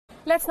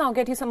Let's now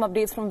get you some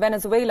updates from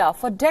Venezuela.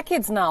 For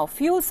decades now,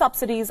 fuel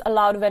subsidies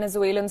allowed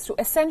Venezuelans to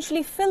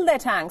essentially fill their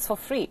tanks for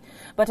free.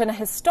 But in a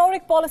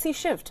historic policy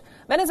shift,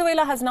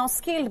 Venezuela has now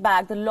scaled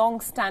back the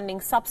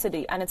long-standing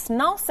subsidy and it's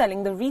now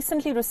selling the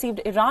recently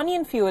received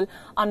Iranian fuel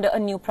under a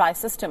new price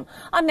system.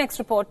 Our next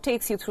report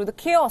takes you through the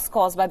chaos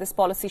caused by this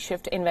policy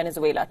shift in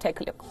Venezuela. Take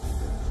a look.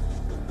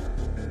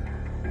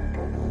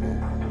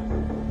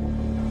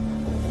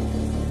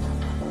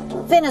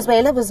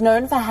 Venezuela was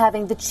known for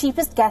having the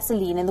cheapest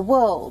gasoline in the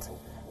world.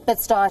 But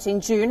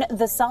starting June,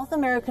 the South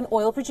American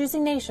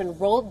oil-producing nation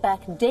rolled back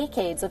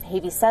decades of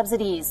heavy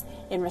subsidies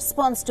in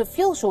response to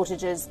fuel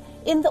shortages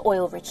in the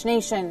oil-rich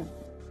nation.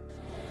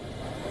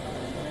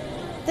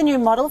 The new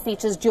model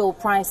features dual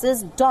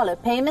prices, dollar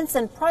payments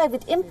and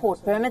private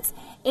import permits,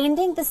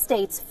 ending the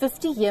state's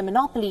 50-year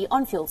monopoly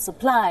on fuel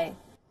supply.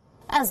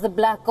 As the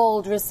black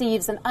gold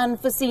receives an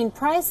unforeseen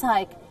price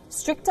hike,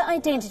 stricter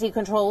identity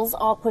controls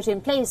are put in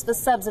place for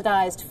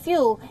subsidized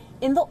fuel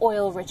in the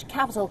oil-rich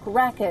capital,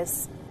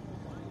 Caracas.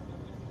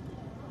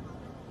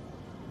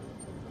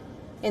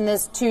 In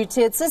this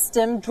two-tiered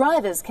system,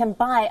 drivers can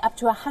buy up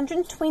to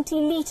 120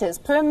 litres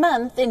per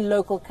month in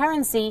local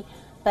currency,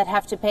 but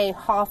have to pay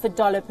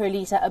 $0.50 per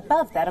litre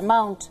above that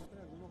amount.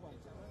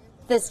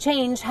 This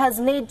change has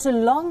led to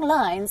long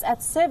lines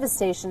at service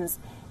stations,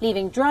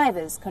 leaving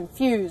drivers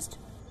confused.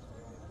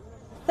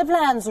 The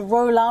plans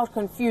roll out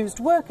confused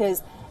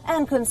workers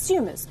and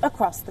consumers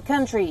across the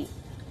country.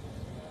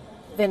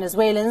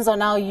 Venezuelans are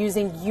now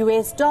using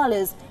US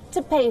dollars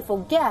to pay for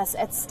gas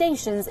at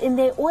stations in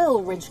their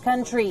oil-rich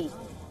country.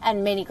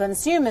 And many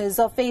consumers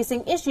are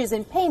facing issues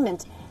in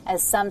payment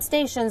as some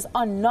stations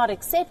are not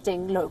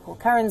accepting local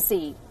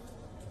currency.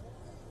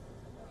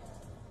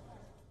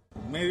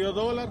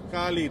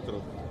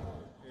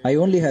 I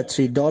only had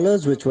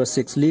 $3, which was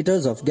 6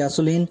 litres of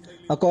gasoline,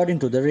 according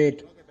to the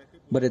rate.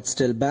 But it's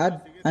still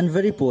bad and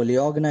very poorly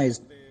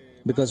organized,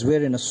 because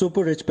we're in a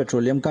super-rich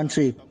petroleum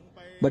country.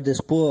 But this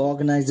poor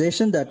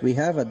organization that we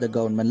have at the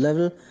government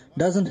level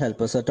doesn't help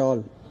us at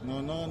all.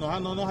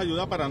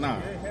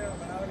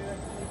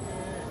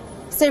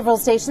 Several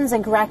stations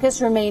in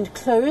Caracas remained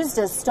closed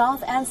as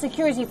staff and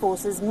security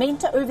forces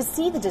meant to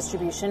oversee the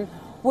distribution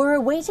were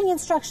awaiting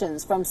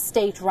instructions from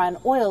state-run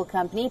oil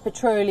company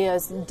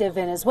Petróleos de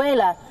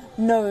Venezuela,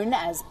 known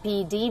as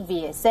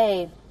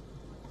PDVSA.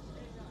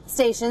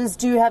 Stations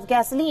do have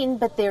gasoline,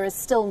 but there is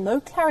still no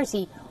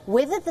clarity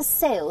whether the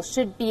sale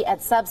should be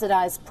at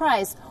subsidized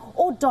price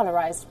or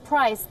dollarized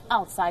price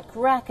outside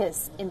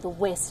Caracas in the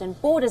western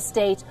border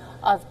state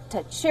of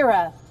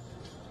Táchira.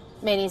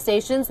 Many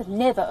stations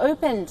never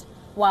opened,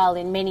 while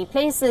in many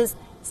places,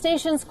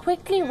 stations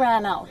quickly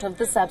ran out of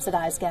the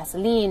subsidized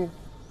gasoline.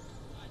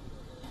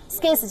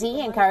 Scarcity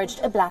encouraged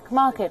a black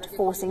market,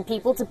 forcing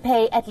people to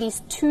pay at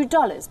least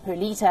 $2 per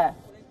litre.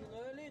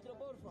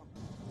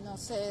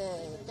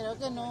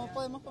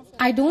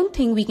 I don't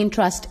think we can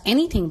trust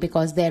anything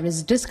because there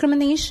is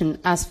discrimination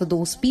as for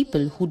those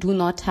people who do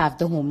not have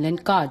the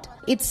homeland card.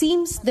 It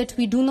seems that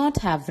we do not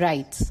have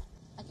rights.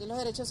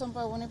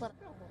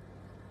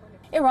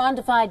 Iran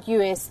defied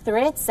U.S.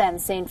 threats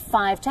and sent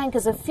 5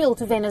 tankers of fuel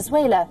to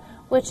Venezuela,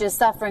 which is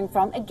suffering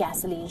from a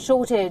gasoline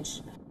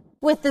shortage.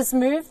 With this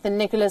move, the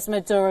Nicolas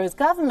Maduro's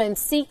government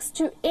seeks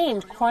to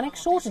end chronic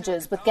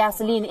shortages with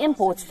gasoline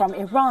imports from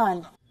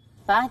Iran.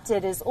 But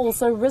it is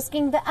also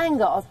risking the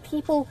anger of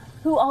people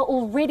who are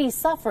already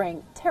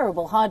suffering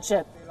terrible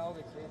hardship.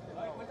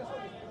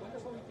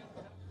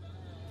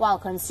 While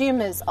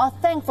consumers are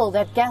thankful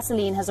that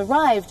gasoline has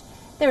arrived,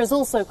 there is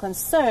also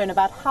concern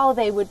about how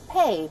they would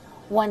pay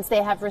once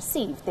they have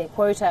received their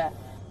quota.